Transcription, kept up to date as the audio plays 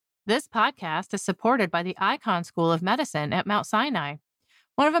This podcast is supported by the Icahn School of Medicine at Mount Sinai,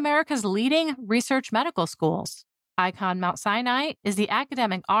 one of America's leading research medical schools. Icahn Mount Sinai is the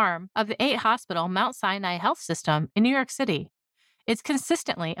academic arm of the 8-hospital Mount Sinai Health System in New York City. It's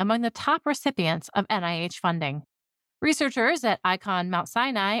consistently among the top recipients of NIH funding. Researchers at Icahn Mount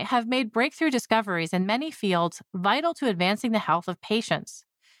Sinai have made breakthrough discoveries in many fields vital to advancing the health of patients,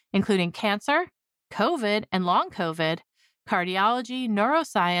 including cancer, COVID and long COVID, cardiology,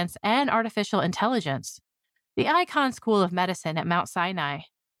 neuroscience, and artificial intelligence. The Icahn School of Medicine at Mount Sinai.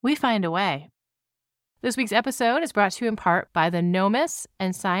 We find a way. This week's episode is brought to you in part by the NOMIS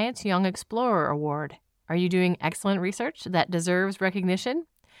and Science Young Explorer Award. Are you doing excellent research that deserves recognition?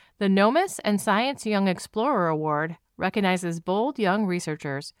 The NOMIS and Science Young Explorer Award recognizes bold young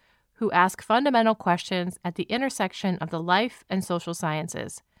researchers who ask fundamental questions at the intersection of the life and social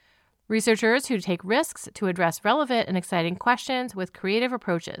sciences. Researchers who take risks to address relevant and exciting questions with creative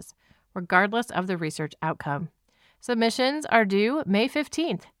approaches, regardless of the research outcome. Submissions are due May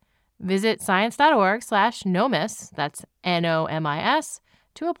 15th. Visit science.org/NOMIS, that's NOMIS,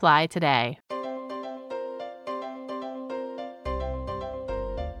 to apply today.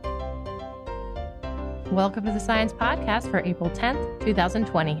 Welcome to the Science Podcast for April 10th,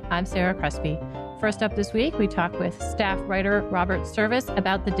 2020. I'm Sarah Crespi. First up this week, we talk with staff writer Robert Service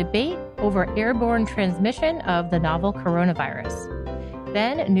about the debate over airborne transmission of the novel coronavirus.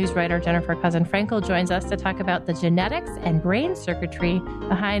 Then, news writer Jennifer Cousin-Frankel joins us to talk about the genetics and brain circuitry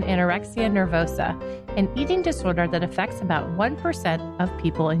behind anorexia nervosa, an eating disorder that affects about 1% of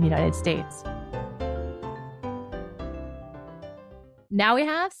people in the United States. Now we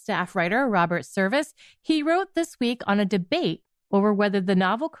have staff writer Robert Service. He wrote this week on a debate over whether the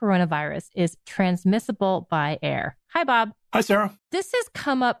novel coronavirus is transmissible by air. Hi, Bob. Hi, Sarah. This has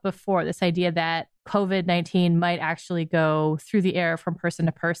come up before, this idea that COVID-19 might actually go through the air from person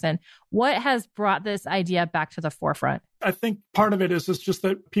to person. What has brought this idea back to the forefront? I think part of it is just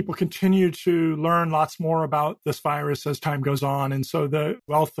that people continue to learn lots more about this virus as time goes on. And so the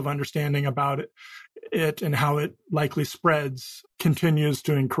wealth of understanding about it and how it likely spreads continues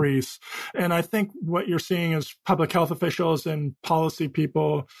to increase. And I think what you're seeing is public health officials and policy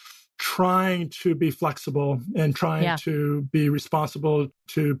people trying to be flexible and trying to be responsible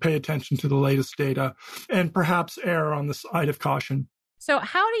to pay attention to the latest data and perhaps err on the side of caution. So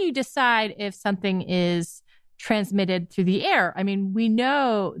how do you decide if something is transmitted through the air? I mean, we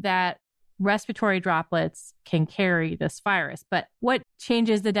know that respiratory droplets can carry this virus, but what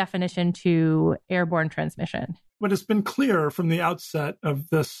changes the definition to airborne transmission? What has been clear from the outset of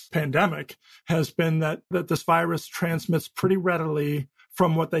this pandemic has been that this virus transmits pretty readily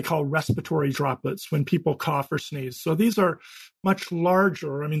from what they call respiratory droplets when people cough or sneeze. So these are much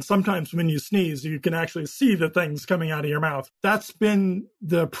larger. I mean, sometimes when you sneeze, you can actually see the things coming out of your mouth. That's been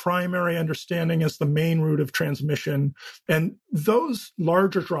the primary understanding as the main route of transmission. And those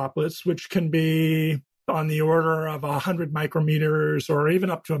larger droplets, which can be on the order of 100 micrometers or even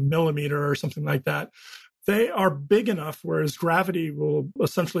up to a millimeter or something like that, they are big enough, whereas gravity will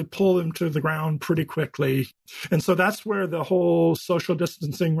essentially pull them to the ground pretty quickly. And so that's where the whole social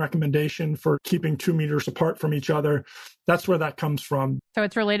distancing recommendation for keeping 2 meters apart from each other, that's where that comes from. So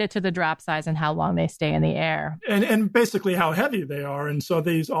it's related to the drop size and how long they stay in the air. And basically how heavy they are. And so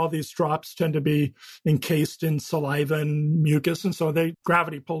all these drops tend to be encased in saliva and mucus. And so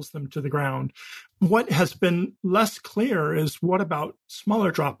gravity pulls them to the ground. What has been less clear is what about smaller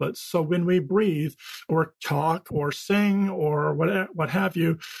droplets? So when we breathe or talk or sing or what have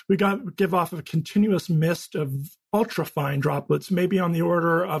you, we give off a continuous mist of ultrafine droplets, maybe on the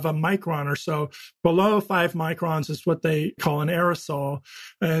order of a micron or so. Below 5 microns is what they call an aerosol.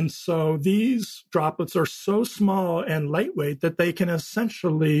 And so these droplets are so small and lightweight that they can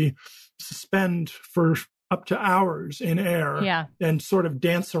essentially suspend for up to hours in air and sort of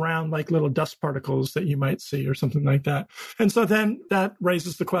dance around like little dust particles that you might see or something like that. And so then that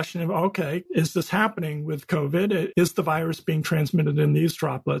raises the question of, okay, is this happening with COVID? Is the virus being transmitted in these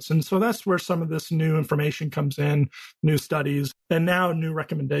droplets? And so that's where some of this new information comes in, new studies, and now new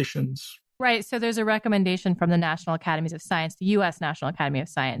recommendations. Right. So there's a recommendation from the National Academies of Science, the U.S. National Academy of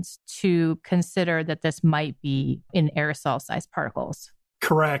Science, to consider that this might be in aerosol-sized particles.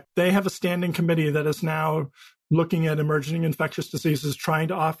 Correct. They have a standing committee that is now looking at emerging infectious diseases, trying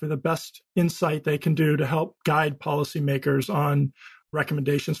to offer the best insight they can do to help guide policymakers on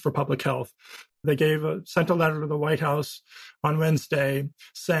recommendations for public health. They sent a letter to the White House on Wednesday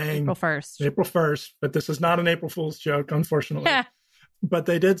saying April 1st, but this is not an April Fool's joke, unfortunately. But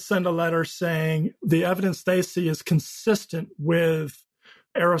they did send a letter saying the evidence they see is consistent with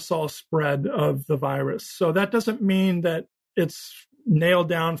aerosol spread of the virus. So that doesn't mean that it's nailed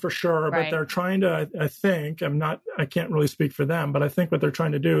down for sure, but Right. they're trying to, I can't really speak for them, but I think what they're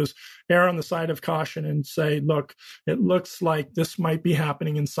trying to do is err on the side of caution and say, look, it looks like this might be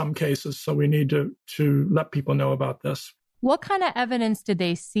happening in some cases, so we need to let people know about this. What kind of evidence did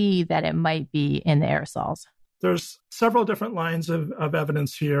they see that it might be in the aerosols? There's several different lines of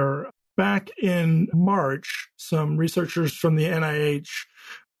evidence here. Back in March, some researchers from the NIH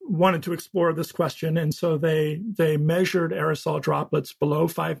wanted to explore this question. And so they measured aerosol droplets below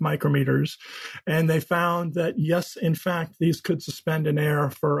 5 micrometers. And they found that, yes, in fact, these could suspend in air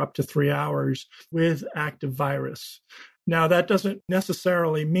for up to 3 hours with active virus. Now, that doesn't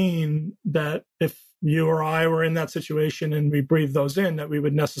necessarily mean that if you or I were in that situation and we breathe those in, that we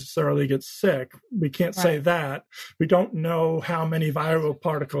would necessarily get sick. We can't say that. We don't know how many viral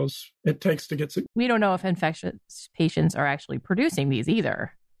particles it takes to get sick. We don't know if infectious patients are actually producing these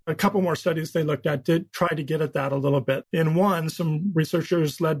either. A couple more studies they looked at did try to get at that a little bit. In one, some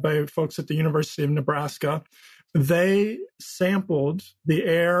researchers led by folks at the University of Nebraska, they sampled the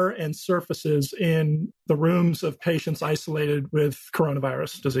air and surfaces in the rooms of patients isolated with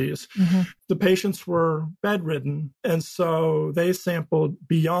coronavirus disease. Mm-hmm. The patients were bedridden, and so they sampled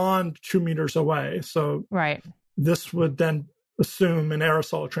beyond 2 meters away. So this would then assume an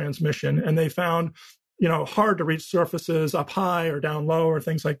aerosol transmission, and they found hard to reach surfaces up high or down low or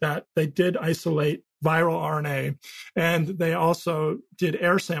things like that. They did isolate viral RNA, and they also did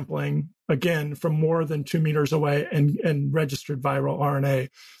air sampling, again, from more than 2 meters away and registered viral RNA.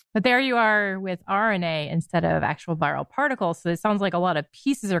 But there you are with RNA instead of actual viral particles. So it sounds like a lot of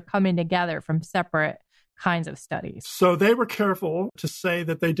pieces are coming together from separate kinds of studies. So they were careful to say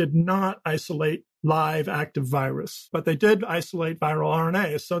that they did not isolate live active virus, but they did isolate viral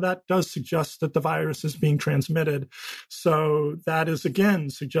RNA. So that does suggest that the virus is being transmitted. So that is,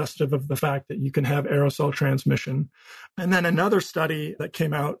 again, suggestive of the fact that you can have aerosol transmission. And then another study that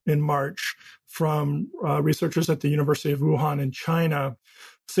came out in March from researchers at the University of Wuhan in China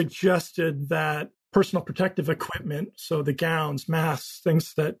suggested that personal protective equipment, so the gowns, masks,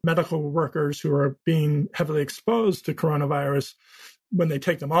 things that medical workers who are being heavily exposed to coronavirus, when they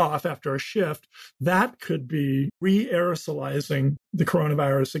take them off after a shift, that could be re-aerosolizing the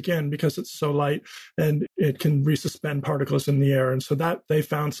coronavirus again because it's so light and it can resuspend particles in the air. And so that they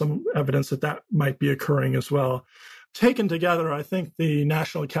found some evidence that might be occurring as well. Taken together, I think the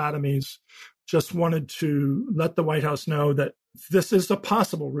national academies just wanted to let the White House know that this is a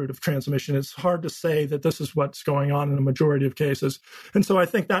possible route of transmission. It's hard to say that this is what's going on in a majority of cases. And so I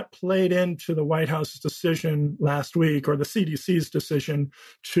think that played into the White House's decision last week, or the CDC's decision,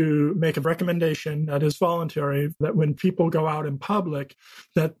 to make a recommendation that is voluntary, that when people go out in public,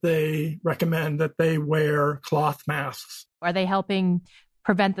 that they recommend that they wear cloth masks. Are they helping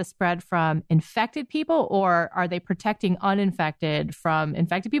prevent the spread from infected people, or are they protecting uninfected from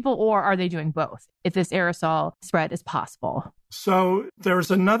infected people, or are they doing both if this aerosol spread is possible? So there's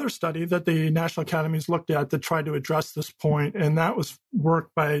another study that the National Academies looked at that tried to address this point, and that was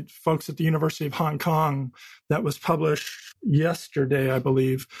work by folks at the University of Hong Kong that was published yesterday, I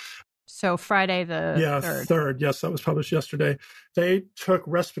believe. So Friday the 3rd. Yes, that was published yesterday. They took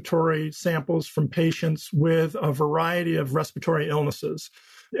respiratory samples from patients with a variety of respiratory illnesses.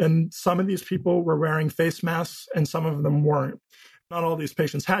 And some of these people were wearing face masks and some of them weren't. Not all these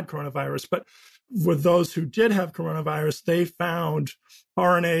patients had coronavirus, but with those who did have coronavirus, they found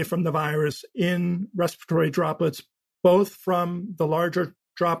RNA from the virus in respiratory droplets, both from the larger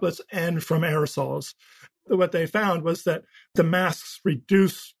droplets and from aerosols. What they found was that the masks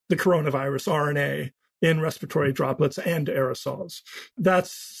reduce the coronavirus RNA in respiratory droplets and aerosols.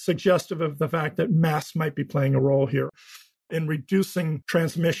 That's suggestive of the fact that masks might be playing a role here in reducing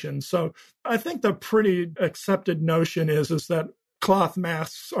transmission. So I think the pretty accepted notion is that cloth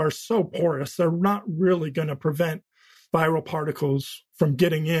masks are so porous, they're not really going to prevent viral particles from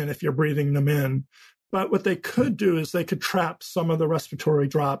getting in if you're breathing them in. But what they could do is they could trap some of the respiratory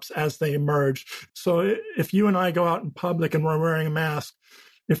drops as they emerge. So if you and I go out in public and we're wearing a mask,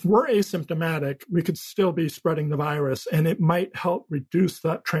 if we're asymptomatic, we could still be spreading the virus, and it might help reduce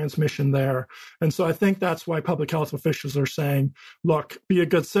that transmission there. And so I think that's why public health officials are saying, look, be a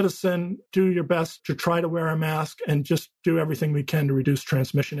good citizen, do your best to try to wear a mask, and just do everything we can to reduce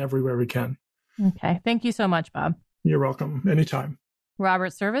transmission everywhere we can. Okay. Thank you so much, Bob. You're welcome. Anytime.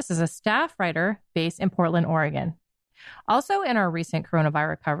 Robert Service is a staff writer based in Portland, Oregon. Also in our recent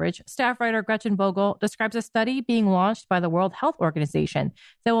coronavirus coverage, staff writer Gretchen Vogel describes a study being launched by the World Health Organization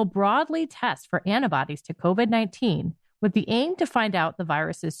that will broadly test for antibodies to COVID-19 with the aim to find out the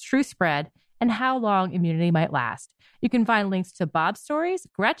virus's true spread and how long immunity might last. You can find links to Bob's stories,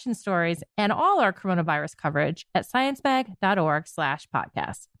 Gretchen's stories, and all our coronavirus coverage at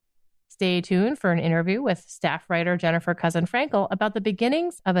sciencemag.org/podcast. Stay tuned for an interview with staff writer Jennifer Cousin-Frankel about the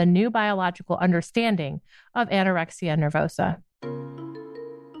beginnings of a new biological understanding of anorexia nervosa.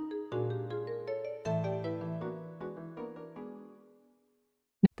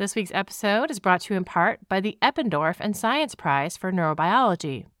 This week's episode is brought to you in part by the Eppendorf and Science Prize for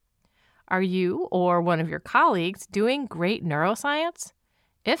Neurobiology. Are you or one of your colleagues doing great neuroscience?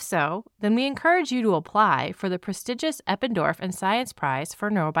 If so, then we encourage you to apply for the prestigious Eppendorf and Science Prize for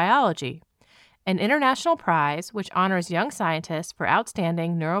Neurobiology, an international prize which honors young scientists for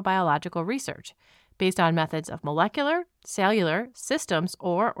outstanding neurobiological research based on methods of molecular, cellular, systems,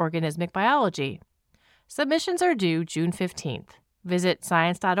 or organismic biology. Submissions are due June 15th. Visit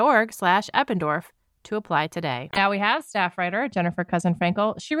science.org/Eppendorf to apply today. Now we have staff writer Jennifer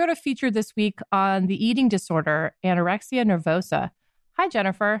Cousin-Frankel. She wrote a feature this week on the eating disorder anorexia nervosa. Hi,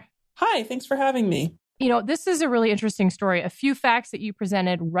 Jennifer. Hi, thanks for having me. This is a really interesting story. A few facts that you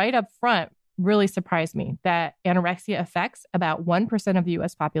presented right up front really surprised me. That anorexia affects about 1% of the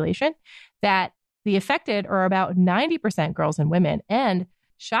U.S. population, that the affected are about 90% girls and women, and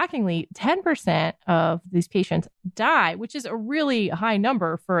shockingly, 10% of these patients die, which is a really high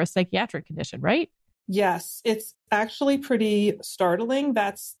number for a psychiatric condition, right? Yes, it's actually pretty startling.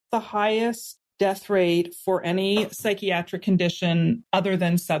 That's the highest death rate for any psychiatric condition other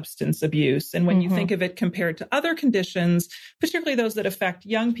than substance abuse. And when you think of it compared to other conditions, particularly those that affect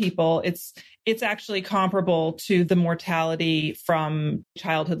young people, it's actually comparable to the mortality from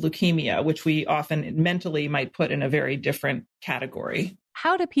childhood leukemia, which we often mentally might put in a very different category.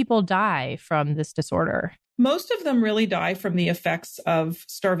 How do people die from this disorder? Most of them really die from the effects of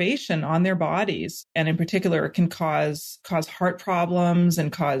starvation on their bodies. And in particular, it can cause heart problems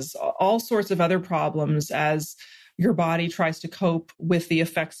and cause all sorts of other problems as your body tries to cope with the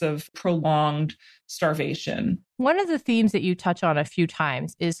effects of prolonged starvation. One of the themes that you touch on a few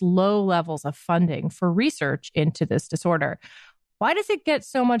times is low levels of funding for research into this disorder. Why does it get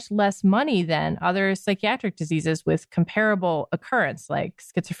so much less money than other psychiatric diseases with comparable occurrence like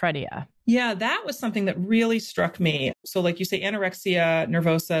schizophrenia? Yeah, that was something that really struck me. So like you say, anorexia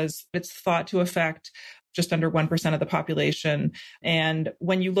nervosa, it's thought to affect just under 1% of the population. And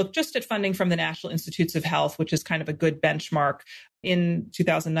when you look just at funding from the National Institutes of Health, which is kind of a good benchmark, in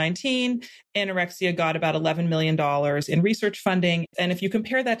 2019, anorexia got about $11 million in research funding. And if you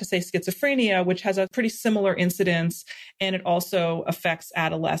compare that to, say, schizophrenia, which has a pretty similar incidence, and it also affects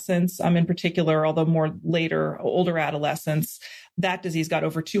adolescents in particular, although more later, older adolescents, that disease got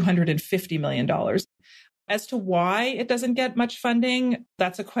over $250 million. As to why it doesn't get much funding,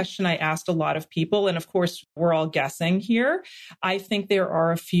 that's a question I asked a lot of people. And of course, we're all guessing here. I think there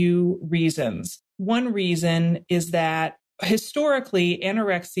are a few reasons. One reason is that historically,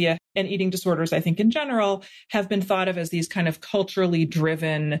 anorexia and eating disorders, I think in general, have been thought of as these kind of culturally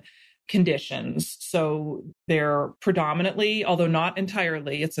driven conditions. So they're predominantly, although not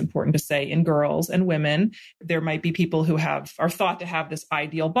entirely, it's important to say, in girls and women. There might be people who are thought to have this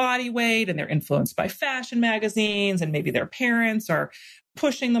ideal body weight, and they're influenced by fashion magazines, and maybe their parents are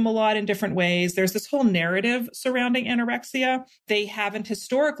pushing them a lot in different ways. There's this whole narrative surrounding anorexia. They haven't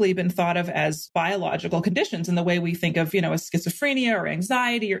historically been thought of as biological conditions in the way we think of, as schizophrenia or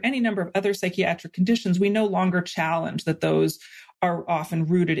anxiety or any number of other psychiatric conditions. We no longer challenge that those are often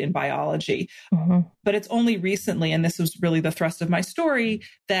rooted in biology. But it's only recently, and this was really the thrust of my story,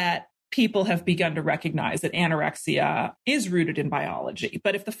 that people have begun to recognize that anorexia is rooted in biology.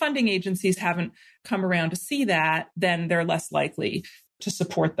 But if the funding agencies haven't come around to see that, then they're less likely to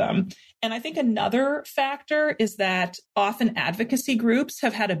support them. And I think another factor is that often advocacy groups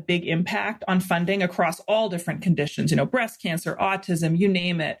have had a big impact on funding across all different conditions, breast cancer, autism, you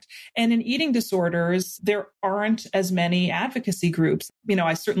name it. And in eating disorders, there aren't as many advocacy groups.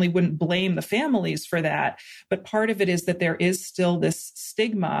 I certainly wouldn't blame the families for that, but part of it is that there is still this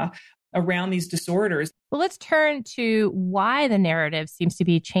stigma around these disorders. Well, let's turn to why the narrative seems to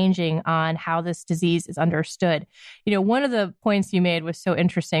be changing on how this disease is understood. One of the points you made was so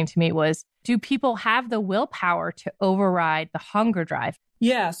interesting to me was, do people have the willpower to override the hunger drive?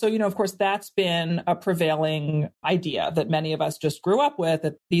 Yeah. So, of course, that's been a prevailing idea that many of us just grew up with,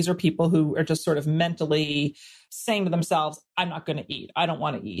 that these are people who are just sort of mentally saying to themselves, I'm not going to eat. I don't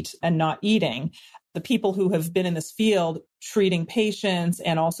want to eat, and not eating. The people who have been in this field treating patients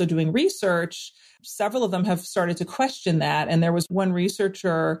and also doing research, several of them have started to question that. And there was one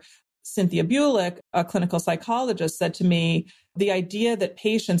researcher Cynthia Bulick, a clinical psychologist, said to me, the idea that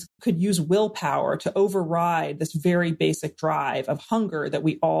patients could use willpower to override this very basic drive of hunger that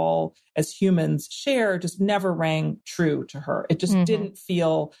we all as humans share just never rang true to her. It just didn't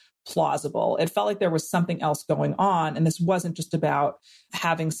feel plausible. It felt like there was something else going on. And this wasn't just about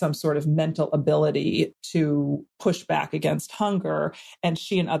having some sort of mental ability to push back against hunger. And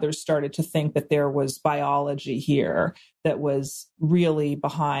she and others started to think that there was biology here that was really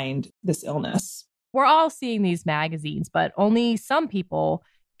behind this illness. We're all seeing these magazines, but only some people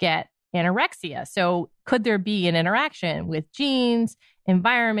get anorexia. So could there be an interaction with genes,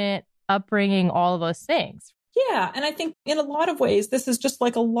 environment, upbringing, all of those things? Yeah. And I think in a lot of ways, this is just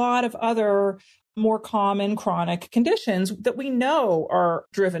like a lot of other more common chronic conditions that we know are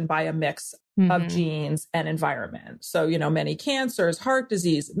driven by a mix of genes and environment. So, many cancers, heart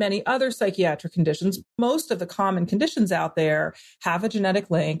disease, many other psychiatric conditions, most of the common conditions out there have a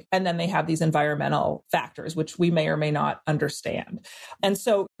genetic link, and then they have these environmental factors, which we may or may not understand. And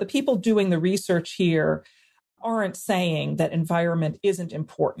so the people doing the research here aren't saying that environment isn't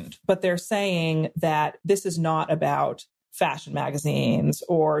important, but they're saying that this is not about fashion magazines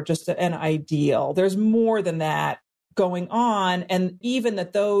or just an ideal. There's more than that going on. And even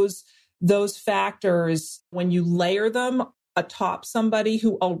that those factors, when you layer them atop somebody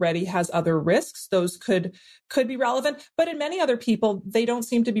who already has other risks, those could be relevant. But in many other people, they don't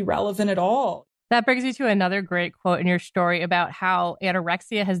seem to be relevant at all. That brings me to another great quote in your story about how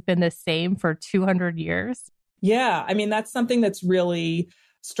anorexia has been the same for 200 years. Yeah, I mean, that's something that's really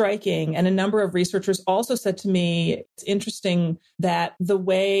striking. And a number of researchers also said to me, it's interesting that the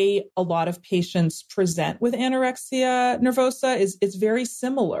way a lot of patients present with anorexia nervosa is very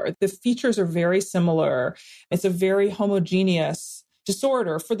similar. The features are very similar. It's a very homogeneous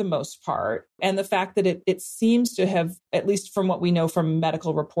disorder for the most part. And the fact that it seems to have, at least from what we know from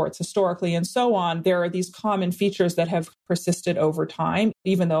medical reports historically and so on, there are these common features that have persisted over time,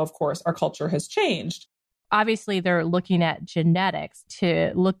 even though, of course, our culture has changed. Obviously, they're looking at genetics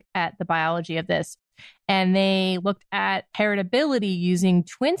to look at the biology of this. And they looked at heritability using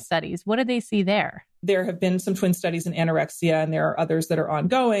twin studies. What did they see there? There have been some twin studies in anorexia, and there are others that are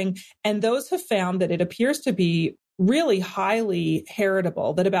ongoing. And those have found that it appears to be really highly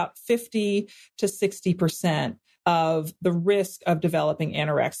heritable, that about 50 to 60% of the risk of developing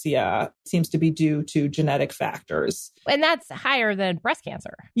anorexia seems to be due to genetic factors. And that's higher than breast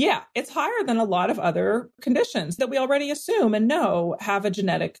cancer. Yeah, it's higher than a lot of other conditions that we already assume and know have a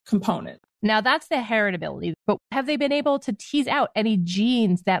genetic component. Now, that's the heritability. But have they been able to tease out any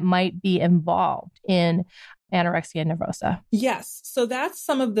genes that might be involved in anorexia nervosa? Yes. So that's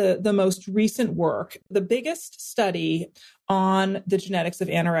some of the most recent work. The biggest study on the genetics of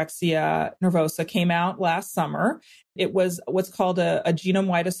anorexia nervosa came out last summer. It was what's called a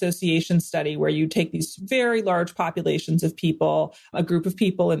genome-wide association study, where you take these very large populations of people, a group of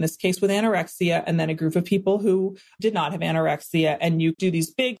people, in this case with anorexia, and then a group of people who did not have anorexia. And you do these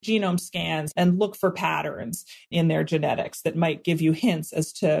big genome scans and look for patterns in their genetics that might give you hints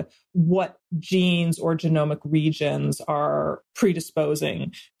as to what genes or genomic regions are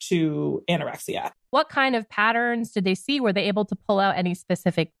predisposing to anorexia. What kind of patterns did they see? Were they able to pull out any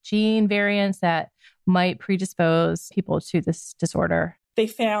specific gene variants that might predispose people to this disorder? They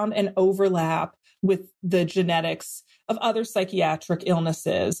found an overlap with the genetics of other psychiatric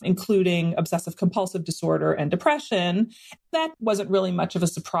illnesses, including obsessive compulsive disorder and depression. That wasn't really much of a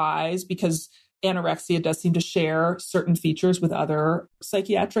surprise because anorexia does seem to share certain features with other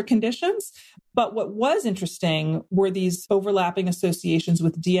psychiatric conditions. But what was interesting were these overlapping associations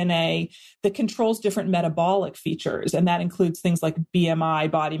with DNA that controls different metabolic features. And that includes things like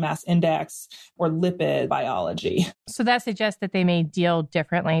BMI, body mass index, or lipid biology. So that suggests that they may deal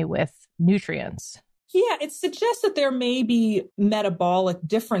differently with nutrients. Yeah, it suggests that there may be metabolic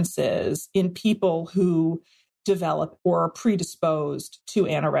differences in people who develop or are predisposed to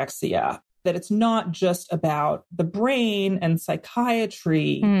anorexia. That it's not just about the brain and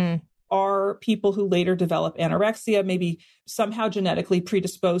psychiatry. Are people who later develop anorexia maybe somehow genetically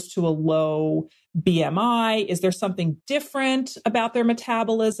predisposed to a low BMI? Is there something different about their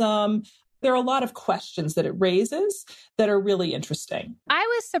metabolism? There are a lot of questions that it raises that are really interesting. I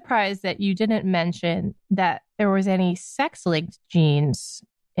was surprised that you didn't mention that there was any sex-linked genes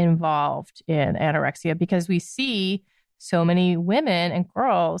involved in anorexia, because we see so many women and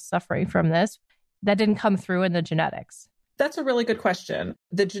girls suffering from this that didn't come through in the genetics. That's a really good question.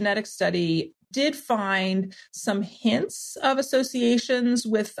 The genetic study did find some hints of associations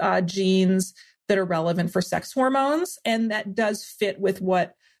with genes that are relevant for sex hormones. And that does fit with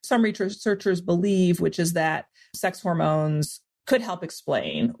what some researchers believe, which is that sex hormones could help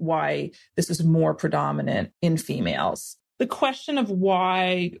explain why this is more predominant in females. The question of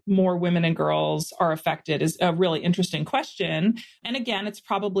why more women and girls are affected is a really interesting question. And again, it's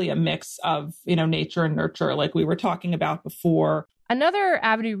probably a mix of, nature and nurture, like we were talking about before. Another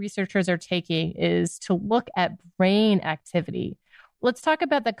avenue researchers are taking is to look at brain activity. Let's talk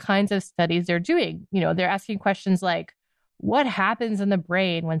about the kinds of studies they're doing. They're asking questions like, what happens in the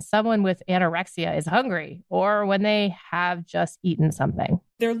brain when someone with anorexia is hungry or when they have just eaten something?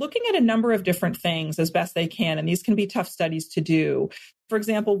 They're looking at a number of different things as best they can, and these can be tough studies to do. For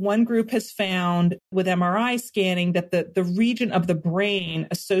example, one group has found with MRI scanning that the region of the brain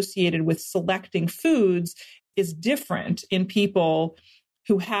associated with selecting foods is different in people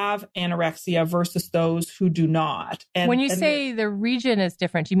who have anorexia versus those who do not. And when you say the region is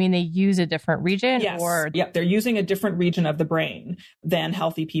different, you mean they use a different region? Yes. Yep. They're using a different region of the brain than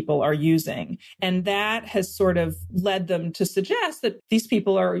healthy people are using. And that has sort of led them to suggest that these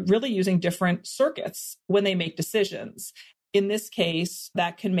people are really using different circuits when they make decisions. In this case,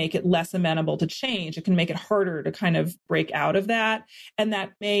 that can make it less amenable to change. It can make it harder to kind of break out of that. And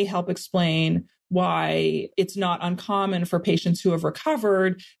that may help explain why it's not uncommon for patients who have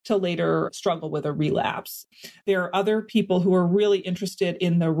recovered to later struggle with a relapse. There are other people who are really interested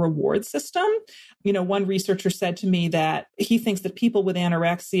in the reward system. One researcher said to me that he thinks that people with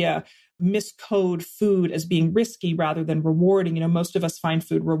anorexia miscode food as being risky rather than rewarding. Most of us find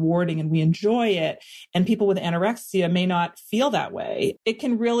food rewarding and we enjoy it. And people with anorexia may not feel that way. It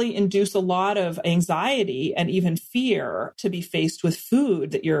can really induce a lot of anxiety and even fear to be faced with food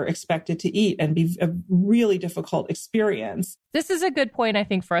that you're expected to eat and be a really difficult experience. This is a good point, I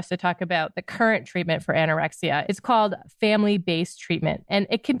think, for us to talk about the current treatment for anorexia. It's called family-based treatment, and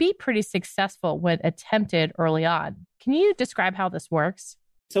it can be pretty successful when attempted early on. Can you describe how this works?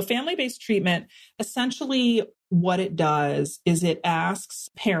 So family-based treatment, essentially what it does is it asks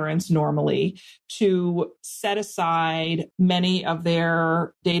parents normally to set aside many of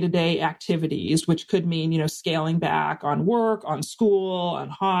their day-to-day activities, which could mean, scaling back on work, on school, on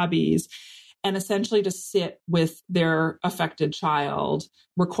hobbies, and essentially to sit with their affected child,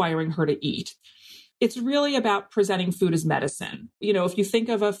 requiring her to eat. It's really about presenting food as medicine. If you think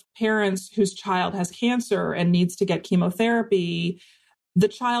of parents whose child has cancer and needs to get chemotherapy, the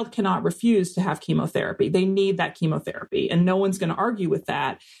child cannot refuse to have chemotherapy. They need that chemotherapy, and no one's going to argue with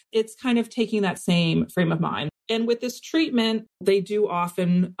that. It's kind of taking that same frame of mind. And with this treatment, they do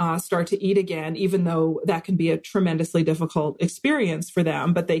often start to eat again, even though that can be a tremendously difficult experience for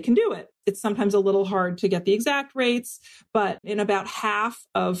them, but they can do it. It's sometimes a little hard to get the exact rates, but in about half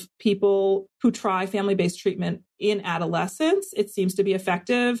of people who try family-based treatment in adolescence, it seems to be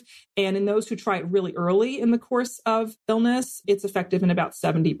effective. And in those who try it really early in the course of illness, it's effective in about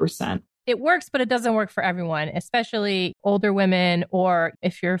 70%. It works, but it doesn't work for everyone, especially older women, or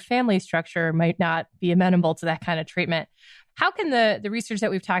if your family structure might not be amenable to that kind of treatment. How can the research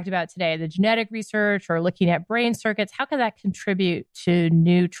that we've talked about today, the genetic research or looking at brain circuits, how can that contribute to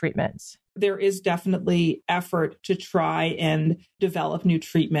new treatments? There is definitely effort to try and develop new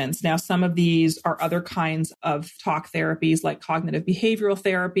treatments. Now, some of these are other kinds of talk therapies like cognitive behavioral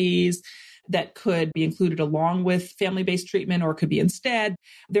therapies that could be included along with family-based treatment or could be instead.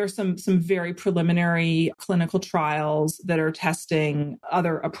 There are some very preliminary clinical trials that are testing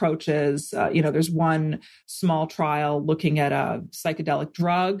other approaches. There's one small trial looking at a psychedelic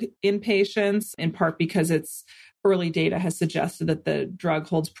drug in patients, in part because its early data has suggested that the drug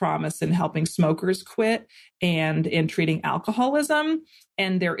holds promise in helping smokers quit and in treating alcoholism.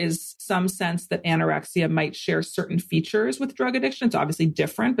 And there is some sense that anorexia might share certain features with drug addiction. It's obviously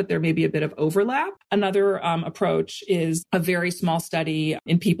different, but there may be a bit of overlap. Another approach is a very small study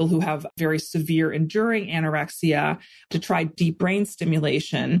in people who have very severe enduring anorexia to try deep brain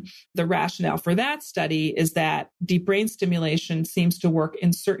stimulation. The rationale for that study is that deep brain stimulation seems to work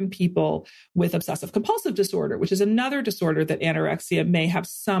in certain people with obsessive compulsive disorder, which is another disorder that anorexia may have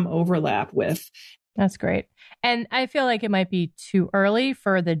some overlap with. That's great. And I feel like it might be too early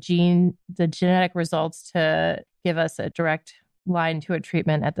for the genetic results to give us a direct line to a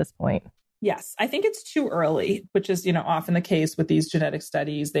treatment at this point. Yes, I think it's too early, which is, often the case with these genetic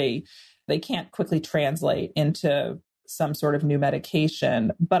studies. They can't quickly translate into some sort of new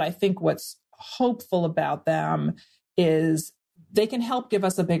medication. But I think what's hopeful about them is they can help give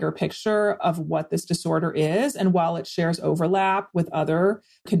us a bigger picture of what this disorder is. And while it shares overlap with other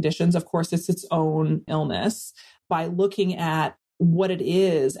conditions, of course, it's its own illness. By looking at what it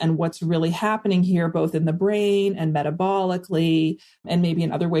is and what's really happening here, both in the brain and metabolically, and maybe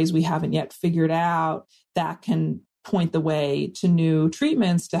in other ways we haven't yet figured out, that can point the way to new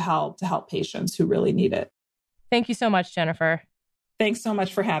treatments to help patients who really need it. Thank you so much, Jennifer. Thanks so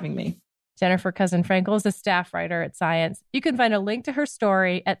much for having me. Jennifer Cousin-Frankel is a staff writer at Science. You can find a link to her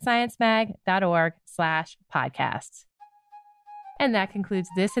story at sciencemag.org/podcasts. And that concludes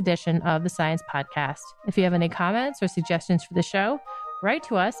this edition of the Science Podcast. If you have any comments or suggestions for the show, write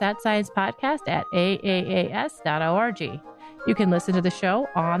to us at sciencepodcast@aaas.org. You can listen to the show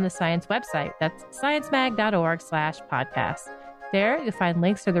on the Science website. That's sciencemag.org/podcast. There, you'll find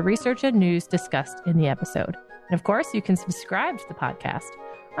links to the research and news discussed in the episode. And of course, you can subscribe to the podcast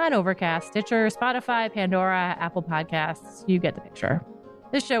on Overcast, Stitcher, Spotify, Pandora, Apple Podcasts. You get the picture.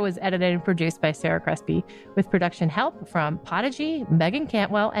 This show was edited and produced by Sarah Crespi, with production help from Podigy, Megan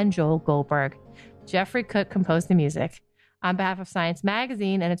Cantwell, and Joel Goldberg. Jeffrey Cook composed the music. On behalf of Science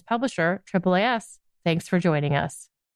Magazine and its publisher, AAAS, thanks for joining us.